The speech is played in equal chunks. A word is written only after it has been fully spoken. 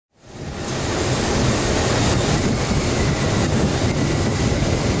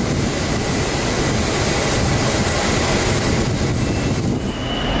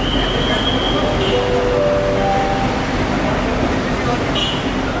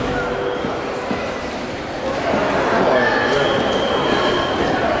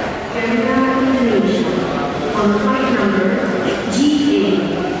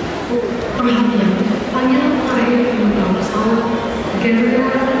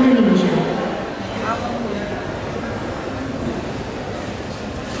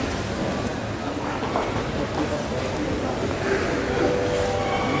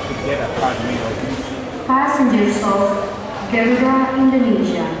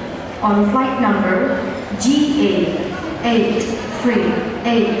on flight number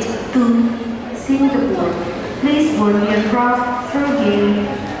GA838 to Singapore. Please board the aircraft through gate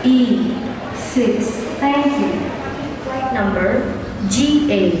E6. Thank you. Flight number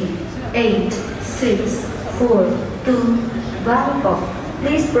GA864 to Bangkok.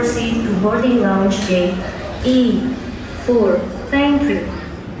 Please proceed to boarding lounge gate E4. Thank you.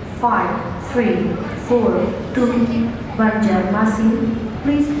 5342 Banjarmasin.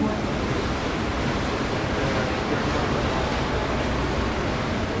 Please board.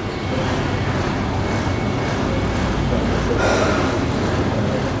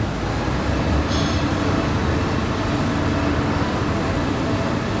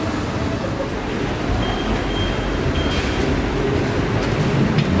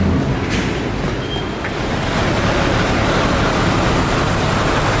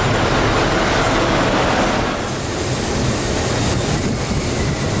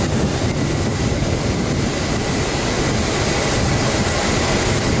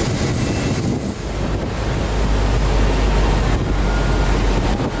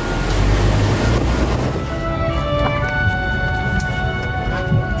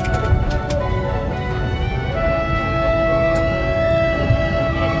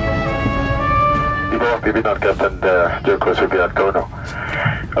 Pimpinan Kapten Joko Sugiartono.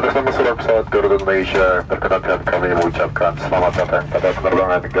 Atas nama seluruh pesawat Garuda Indonesia, perkenankan kami mengucapkan selamat datang pada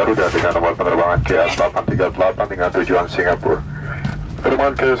penerbangan Garuda dengan nomor penerbangan GA838 dengan tujuan Singapura.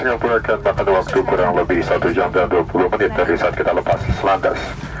 Penerbangan ke Singapura akan makan waktu kurang lebih 1 jam dan 20 menit dari saat kita lepas landas.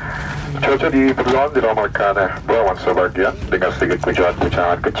 Cuaca di penerbangan diramalkan berawan sebagian dengan sedikit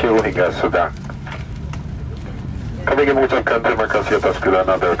hujan-hujanan kecil hingga sedang. Kami ingin mengucapkan terima kasih atas pilihan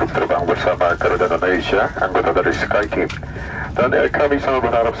Anda untuk terbang bersama Garuda Indonesia, anggota dari SkyTeam. Dan kami sangat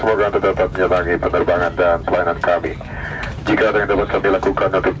berharap semoga Anda dapat menyenangi penerbangan dan pelayanan kami. Jika ada yang dapat kami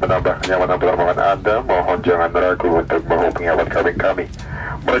lakukan untuk menambah kenyamanan penerbangan Anda, mohon jangan ragu untuk menghubungi awak kabin kami.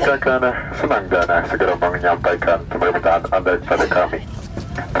 Mereka akan senang dan segera menyampaikan permintaan Anda kepada kami.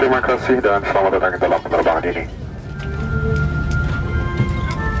 Terima kasih dan selamat datang dalam penerbangan ini.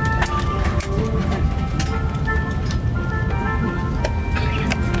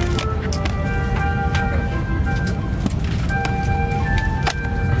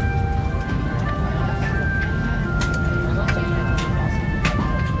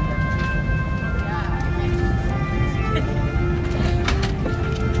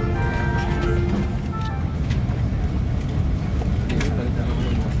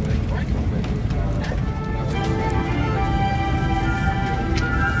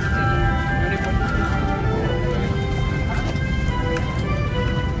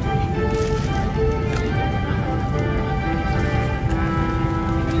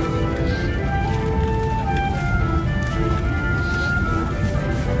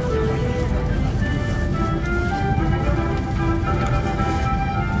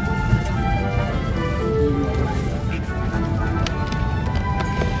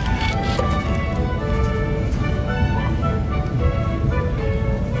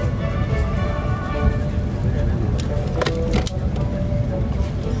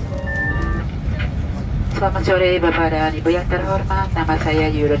 Selamat sore Bapak dan Ibu yang terhormat, nama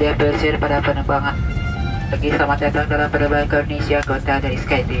saya Yurodia Persir pada penerbangan. Selamat datang dalam penerbangan ke Indonesia anggota dari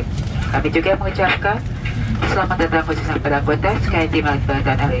SkyTeam. Kami juga mengucapkan selamat datang khusus kepada anggota SkyTeam Alpha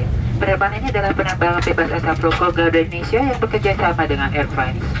dan Alin. Penerbangan ini adalah penerbangan bebas asap rokok Garuda Indonesia yang bekerja sama dengan Air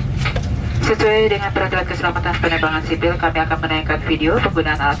France. Sesuai dengan peraturan keselamatan penerbangan sipil, kami akan menayangkan video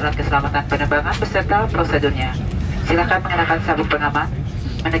penggunaan alat-alat keselamatan penerbangan beserta prosedurnya. Silakan mengenakan sabuk pengaman,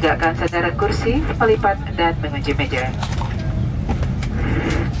 menegakkan sandaran kursi, melipat, dan mengunci meja.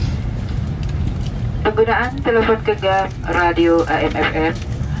 Penggunaan telepon genggam, radio AM/FM,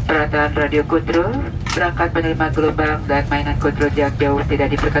 peralatan radio kontrol, perangkat penerima gelombang, dan mainan kontrol jarak jauh tidak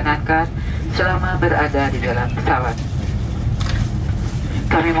diperkenankan selama berada di dalam pesawat.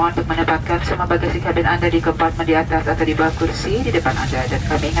 Kami mohon untuk menempatkan semua bagasi kabin Anda di kompartemen di atas atau di bawah kursi di depan Anda, dan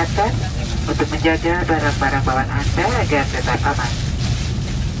kami ingatkan untuk menjaga barang-barang bawaan Anda agar tetap aman.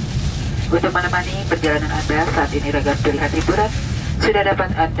 Untuk menemani perjalanan Anda saat ini, ragam pilihan hiburan sudah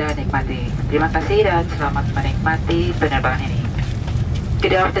dapat Anda nikmati. Terima kasih dan selamat menikmati penerbangan ini.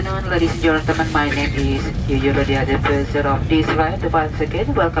 Good afternoon, ladies and gentlemen. My name is Yurodia, the pleasure of this flight. Once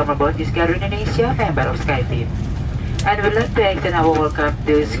again, welcome aboard this Garuda Indonesia member of SkyTeam. And we'd like to extend our welcome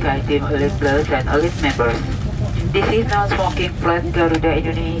to SkyTeam Elite Plus and Elite members. This is non-smoking flight Garuda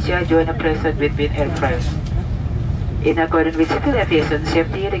Indonesia joint operation between Air France. In accordance with civil aviation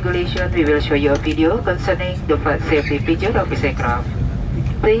safety regulation, we will show you a video concerning the flight safety feature of this aircraft.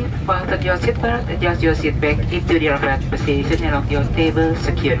 Please fasten your seatbelt and adjust your seat back into the upright position along your table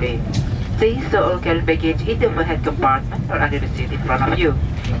securely. Please store all carry baggage in the overhead compartment or under the seat in front of you.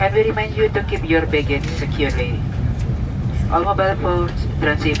 And we remind you to keep your baggage securely. All mobile phones,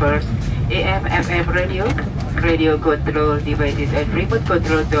 transceivers, AM, FM radio, radio control devices and remote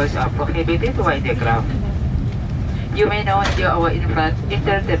control doors are prohibited while in the aircraft. You may now enjoy our in-flight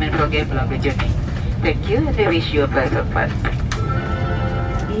entertainment program along the journey. Thank you and we wish you a pleasant flight.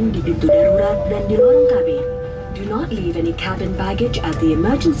 Di pintu darurat dan di lorong kabin. Do not leave any cabin baggage at the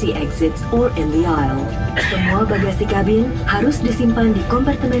emergency exits or in the aisle. Semua bagasi kabin harus disimpan di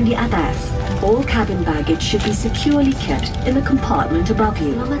kompartemen di atas. All cabin baggage should be securely kept in the compartment above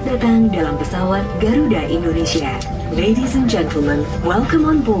you. Selamat datang dalam pesawat Garuda Indonesia. Ladies and gentlemen, welcome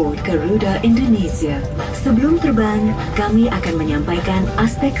on board Garuda Indonesia. Sebelum terbang, kami akan menyampaikan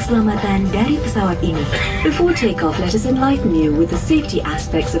aspek keselamatan dari pesawat ini. Before takeoff, let us enlighten you with the safety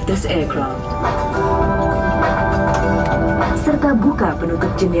aspects of this aircraft. Serta buka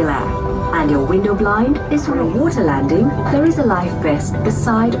penutup jendela. And your window blind is for a water landing. There is a life vest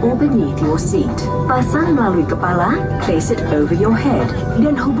beside or beneath your seat. Pasang melalui kepala, place it over your head.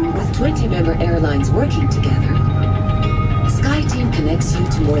 Dan hubung with 20-member airlines working together, SkyTeam connects you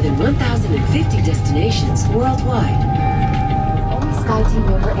to more than 1,050 destinations worldwide. Only SkyTeam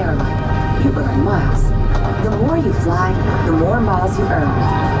member airline, you earn miles. The more you fly, the more miles you earn.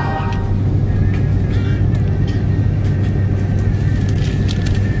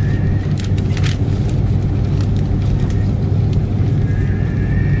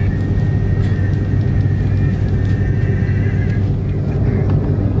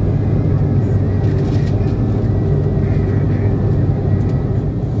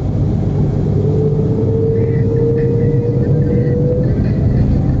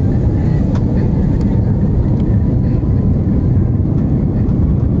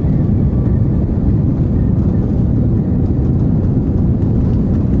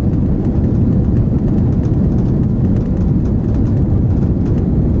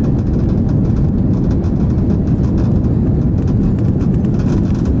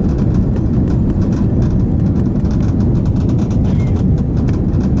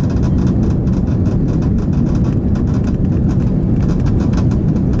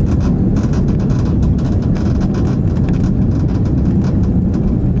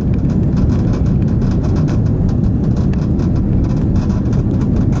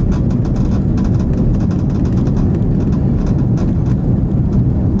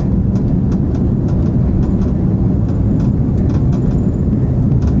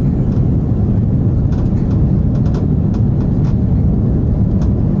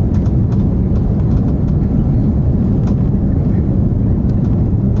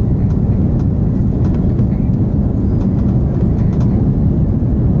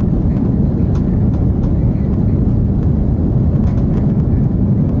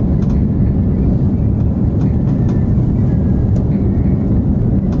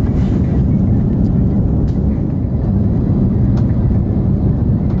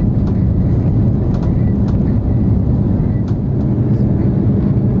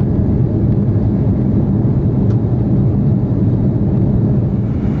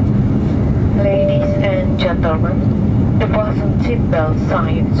 seatbelt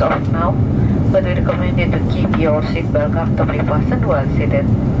sign is off now, but we recommend you to keep your seatbelt comfortably fastened while seated.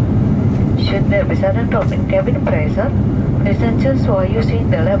 Should there be sudden drop in cabin pressure, passengers who are using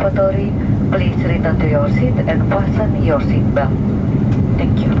the lavatory, please return to your seat and fasten your seatbelt.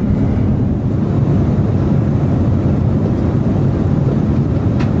 Thank you.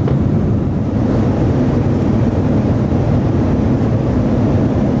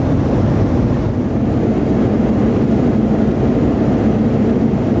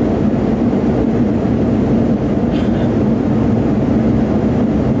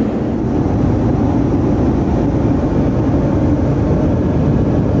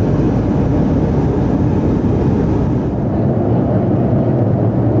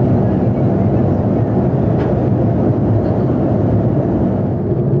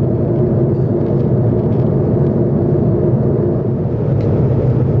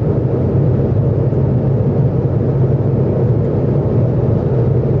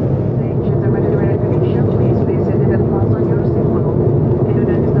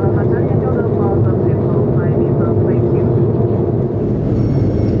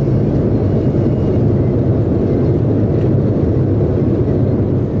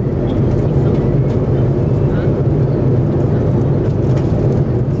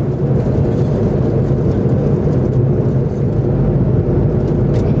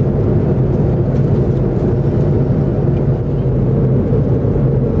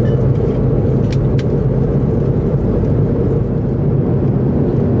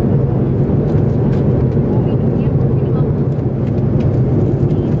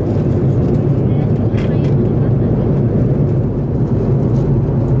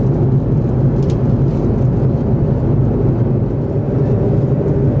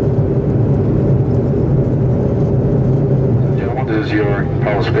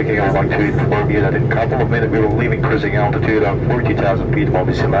 Paul speaking. I would like to inform you that in a couple of minutes we will leaving cruising altitude of 40,000 feet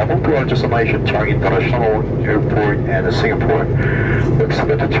above sea level to our destination Changi International Airport and Singapore. We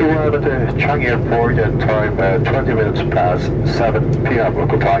expect to arrive at the Changi Airport at time 20 minutes past 7 p.m.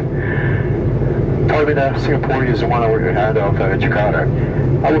 local time. Time in Singapore is 1 hour ahead of Jakarta.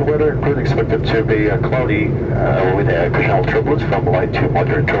 Our weather could expected to be cloudy with occasional turbulence from light to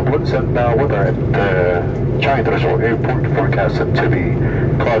moderate turbulence, and weather at Changi International Airport forecasted to be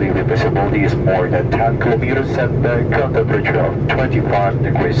cloudy with visibility is more than 10 kilometers and current temperature of 25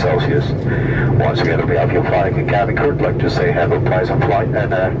 degrees Celsius. Once again, on behalf of your flying and cabin crew, I'd like to say have a pleasant flight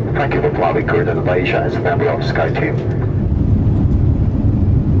and thank you for flying Garuda Indonesia as a member of Sky Team.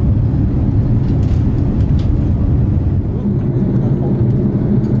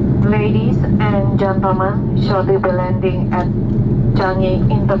 Ladies and gentlemen, shortly be landing at Changi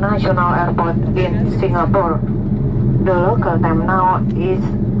International Airport in Singapore. The local time now is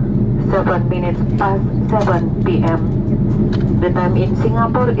 7 minutes past 7 p.m. The time in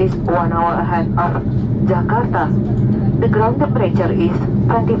Singapore is 1 hour ahead of Jakarta. The ground temperature is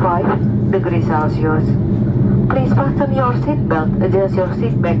 25 degrees Celsius. Please fasten your seatbelt, adjust your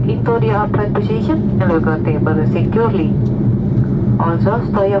seat back into the upright position, and lock your table securely. Also,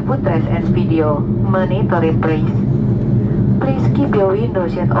 store your footage and video monitoring place. Please keep your window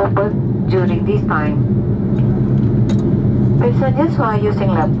shade open during this time. Passengers who are using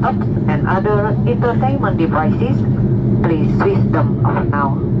laptops and other entertainment devices, please switch them off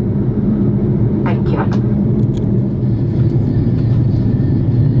now. Thank you.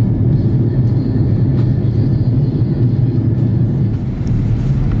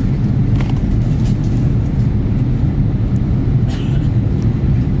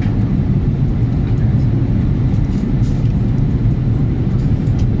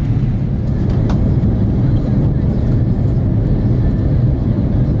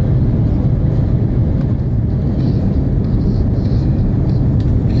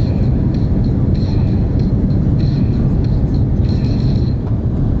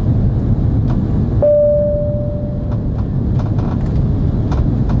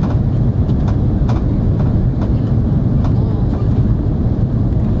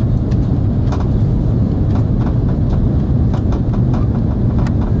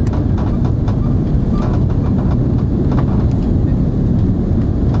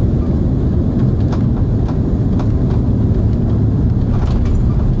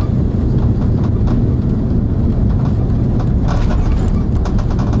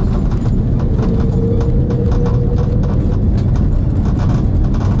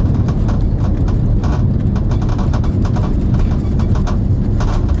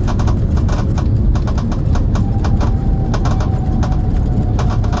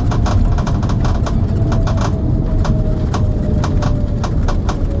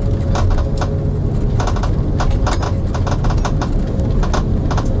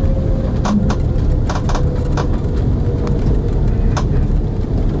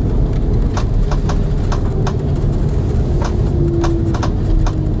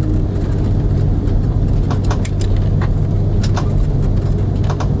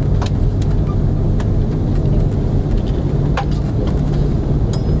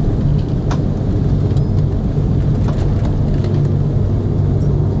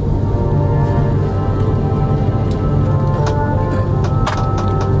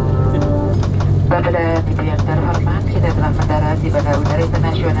 Bapak dan Ibu yang terhormat, kita telah mendarat di Bandara Udara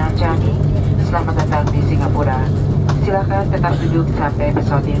Internasional Changi. Selamat datang di Singapura. Silakan tetap duduk sampai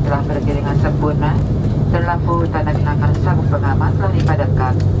pesawat ini telah berhenti dengan sempurna dan lampu tanda kenakan sabuk pengaman telah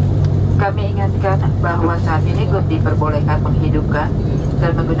dipadamkan. Kami ingatkan bahwa saat ini belum diperbolehkan menghidupkan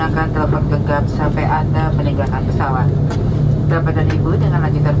dan menggunakan telepon genggam sampai Anda meninggalkan pesawat. Bapak dan Ibu, dengan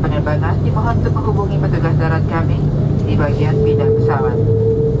lanjutan penerbangan dimohon untuk menghubungi petugas darat kami di bagian bidang pesawat.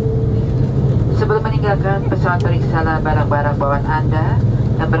 Sebelum meninggalkan pesawat, periksalah barang-barang bawaan Anda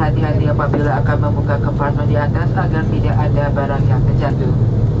dan berhati-hati apabila akan membuka kompartmen di atas agar tidak ada barang yang terjatuh.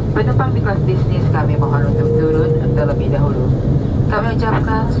 Penumpang di kelas bisnis kami mohon untuk turun terlebih dahulu. Kami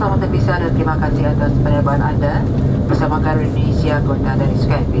ucapkan selamat berpisah dan terima kasih atas penerbangan Anda bersama Garuda Indonesia, kota dari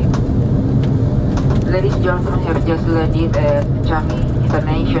Skype. Ladies and gentlemen, have just landed at Changi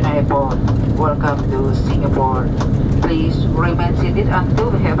International Airport. Welcome to Singapore. Please remain seated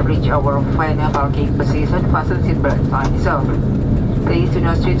until we have reached our final parking position. Fasten seatbelt sign is off. Please do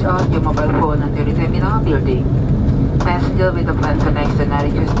not switch on your mobile phone until the terminal building. Passenger with the flight connection are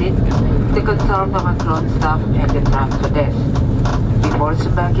requested to consult our ground staff at the transfer desk. Before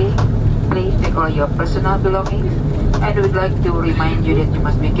disembarking, please take all your personal belongings, and we would like to remind you that you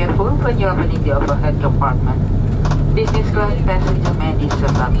must be careful when you are opening the overhead compartment. Business class passenger man is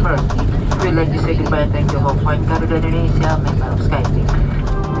served first. We'd like to say goodbye and thank you for flying Garuda Indonesia, member of Skypeak.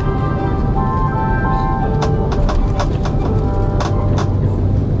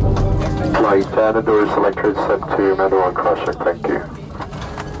 Flight 10 and doors selected, set to manual and cross check, thank you.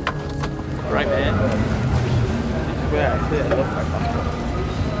 Alright, man. This is where I say I love my passport.